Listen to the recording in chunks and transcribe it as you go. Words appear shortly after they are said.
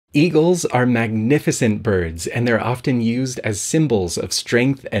Eagles are magnificent birds, and they're often used as symbols of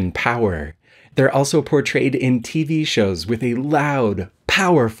strength and power. They're also portrayed in TV shows with a loud,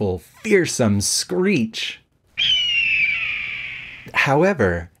 powerful, fearsome screech.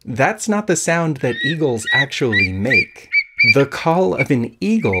 However, that's not the sound that eagles actually make. The call of an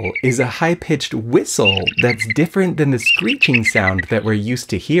eagle is a high-pitched whistle that's different than the screeching sound that we're used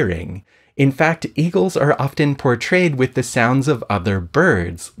to hearing. In fact, eagles are often portrayed with the sounds of other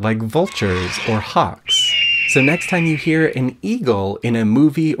birds, like vultures or hawks. So next time you hear an eagle in a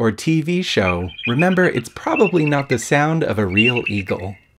movie or TV show, remember it's probably not the sound of a real eagle.